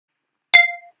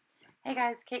Hey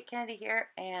guys, Kate Kennedy here,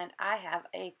 and I have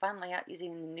a fun layout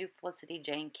using the new Felicity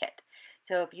Jane kit.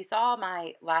 So if you saw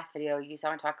my last video, you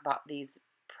saw me talk about these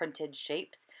printed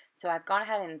shapes. So I've gone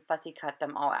ahead and fussy cut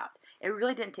them all out. It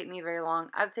really didn't take me very long.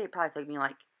 I would say it probably took me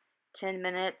like 10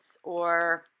 minutes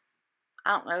or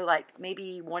I don't know, like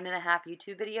maybe 1.5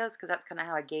 YouTube videos because that's kind of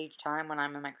how I gauge time when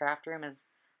I'm in my craft room is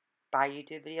by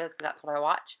YouTube videos because that's what I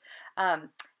watch. Um,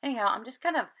 Anyhow, I'm just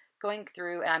kind of going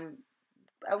through and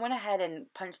I went ahead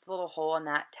and punched the little hole in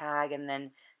that tag and then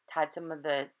tied some of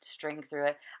the string through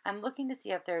it. I'm looking to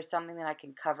see if there's something that I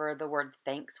can cover the word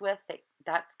thanks with.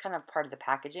 That's kind of part of the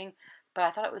packaging, but I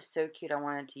thought it was so cute I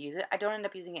wanted to use it. I don't end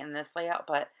up using it in this layout,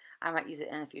 but I might use it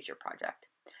in a future project.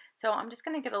 So I'm just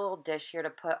going to get a little dish here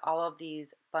to put all of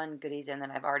these fun goodies in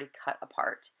that I've already cut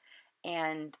apart.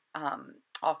 And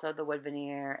also the wood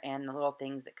veneer and the little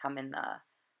things that come in the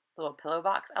little pillow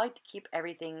box. I like to keep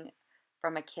everything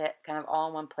from a kit kind of all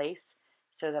in one place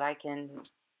so that I can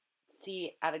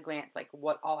see at a glance like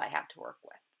what all I have to work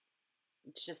with.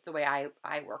 It's just the way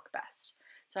I work best.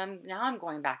 So I'm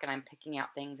going back and I'm picking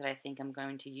out things that I think I'm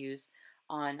going to use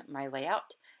on my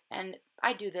layout. And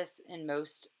I do this in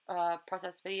most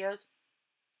process videos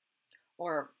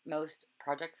or most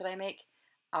projects that I make.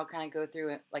 I'll kind of go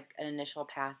through it like an initial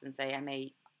pass and say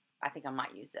I think I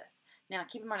might use this. Now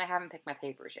keep in mind I haven't picked my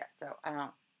papers yet, so I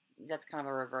don't. That's kind of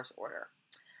a reverse order.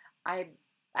 I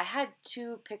I had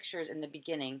two pictures in the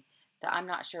beginning that I'm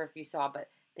not sure if you saw, but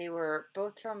they were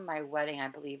both from my wedding, I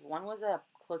believe. One was a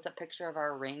close-up picture of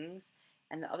our rings,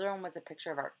 and the other one was a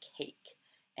picture of our cake.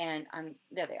 And I'm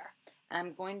there they are.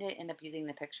 I'm going to end up using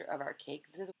the picture of our cake.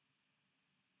 This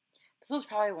was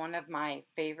probably one of my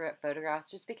favorite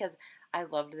photographs just because I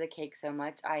loved the cake so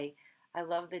much. I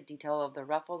love the detail of the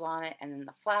ruffles on it and then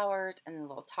the flowers and the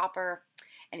little topper.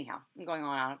 Anyhow, I'm going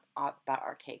on about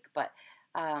our cake, but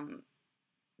um,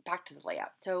 back to the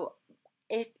layout. So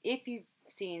if you've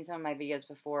seen some of my videos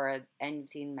before and you've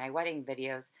seen my wedding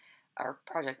videos or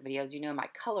project videos, you know my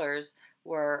colors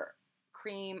were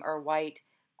cream or white,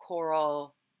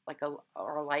 coral, like a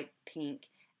or light pink,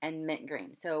 and mint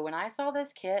green. So when I saw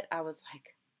this kit, I was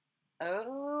like,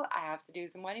 oh, I have to do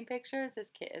some wedding pictures.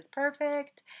 This kit is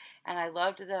perfect. And I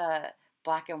loved the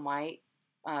black and white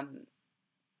um,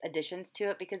 additions to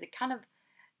it because it kind of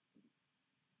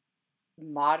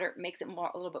modern makes it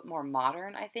more a little bit more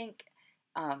modern, I think.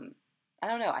 um, I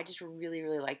don't know, I just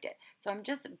really liked it. So I'm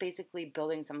just basically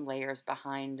building some layers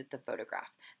behind the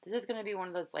photograph. This is going to be one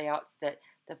of those layouts that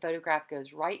the photograph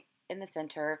goes right in the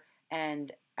center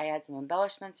and I add some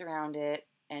embellishments around it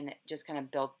and it just kind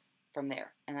of builds from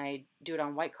there, and I do it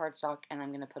on white cardstock and I'm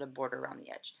going to put a border around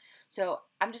the edge. So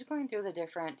I'm just going through the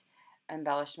different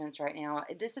embellishments right now.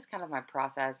 This is kind of my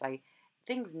process.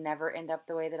 Things never end up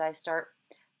the way that I start,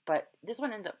 but this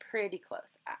one ends up pretty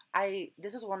close.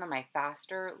 This is one of my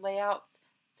faster layouts.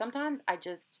 Sometimes I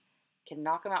just can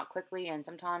knock them out quickly, and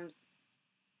sometimes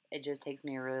it just takes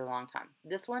me a really long time.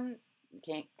 This one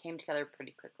came together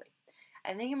pretty quickly.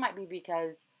 I think it might be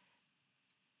because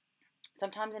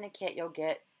sometimes in a kit you'll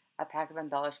get a pack of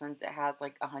embellishments that has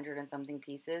like 100 and something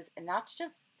pieces, and that's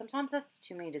just sometimes that's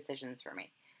too many decisions for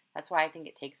me. That's why I think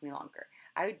it takes me longer.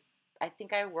 I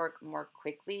think I work more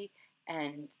quickly,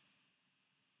 and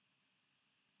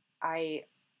I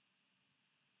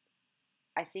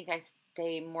I think I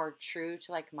stay more true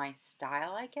to like my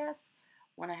style, I guess,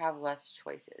 when I have less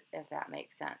choices, if that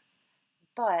makes sense.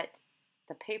 But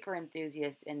the paper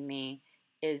enthusiast in me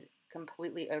is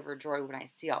completely overjoyed when I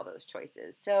see all those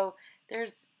choices. So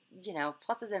there's,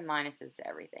 pluses and minuses to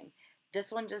everything.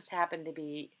 This one just happened to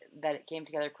be that it came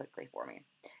together quickly for me.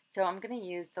 So I'm going to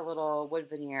use the little wood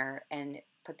veneer and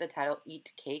put the title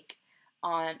Eat Cake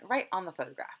on right on the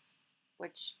photograph,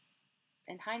 which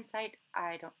in hindsight,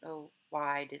 I don't know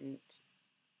why I didn't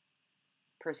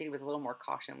proceed with a little more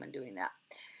caution when doing that.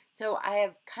 So I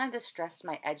have kind of distressed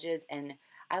my edges, and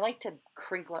I like to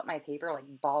crinkle up my paper, like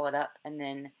ball it up, and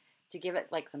then to give it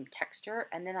like some texture,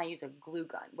 and then I use a glue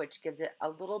gun, which gives it a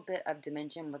little bit of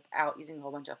dimension without using a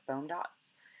whole bunch of foam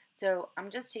dots. So I'm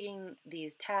just taking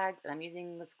these tags and I'm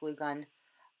using this glue gun.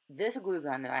 This glue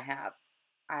gun that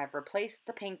I've replaced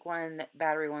the pink one, that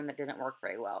battery one that didn't work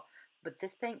very well. But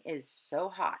this thing is so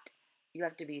hot. You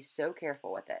have to be so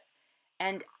careful with it.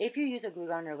 And if you use a glue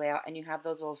gun on your layout and you have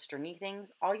those little stringy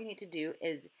things, all you need to do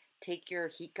is take your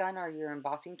heat gun or your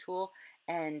embossing tool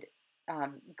and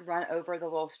run over the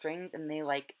little strings and they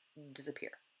like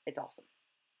disappear. It's awesome.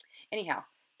 Anyhow,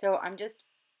 so I'm just,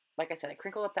 like I said, I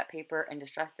crinkle up that paper and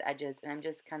distress the edges and I'm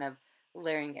just kind of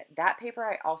layering it. That paper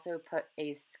I also put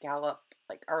a scallop,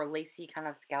 like, or a lacy kind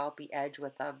of scallopy edge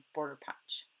with a border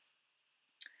punch.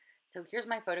 So here's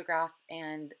my photograph,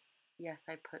 and Yes,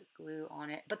 I put glue on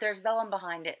it, but there's vellum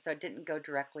behind it, so it didn't go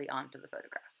directly onto the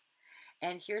photograph.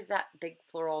 And here's that big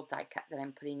floral die cut that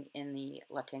I'm putting in the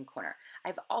left-hand corner.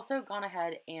 I've also gone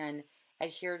ahead and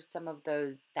adhered some of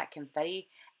that confetti,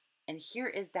 and here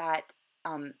is that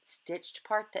stitched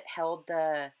part that held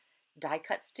the die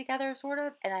cuts together, sort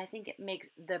of, and I think it makes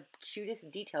the cutest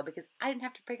detail because I didn't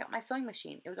have to break out my sewing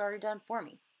machine. It was already done for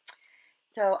me.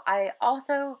 So I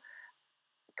also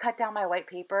cut down my white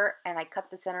paper, and I cut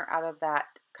the center out of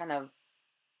that kind of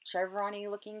chevron-y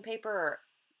looking paper, or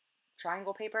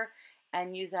triangle paper,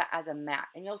 and use that as a mat.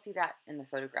 And you'll see that in the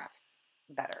photographs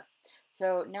better.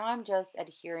 So now I'm just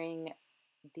adhering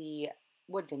the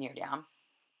wood veneer down.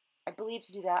 I believe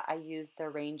to do that I used the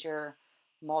Ranger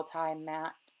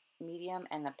multi-matte medium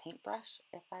and a paintbrush,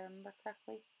 if I remember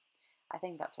correctly. I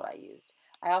think that's what I used.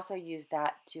 I also used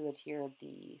that to adhere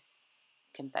the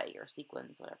confetti or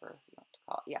sequins, whatever you want to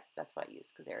call it. Yeah, that's what I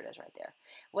used, because there it is right there.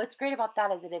 What's great about that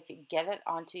is that if you get it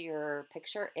onto your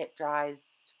picture, it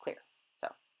dries clear. So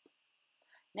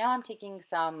now I'm taking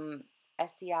some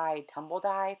SCI tumble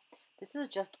dye. This is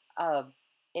just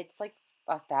it's like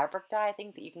a fabric dye, I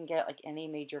think, that you can get at like any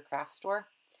major craft store.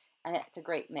 And it's a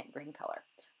great mint green color.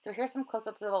 So here's some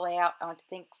close-ups of the layout. I want to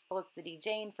thank Felicity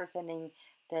Jane for sending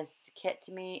this kit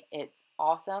to me. It's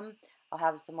awesome. I'll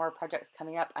have some more projects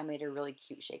coming up. I made a really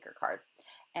cute shaker card.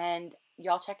 And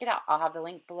y'all check it out. I'll have the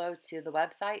link below to the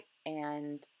website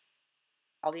and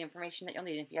all the information that you'll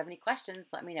need. If you have any questions,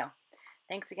 let me know.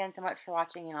 Thanks again so much for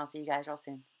watching, and I'll see you guys real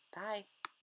soon. Bye.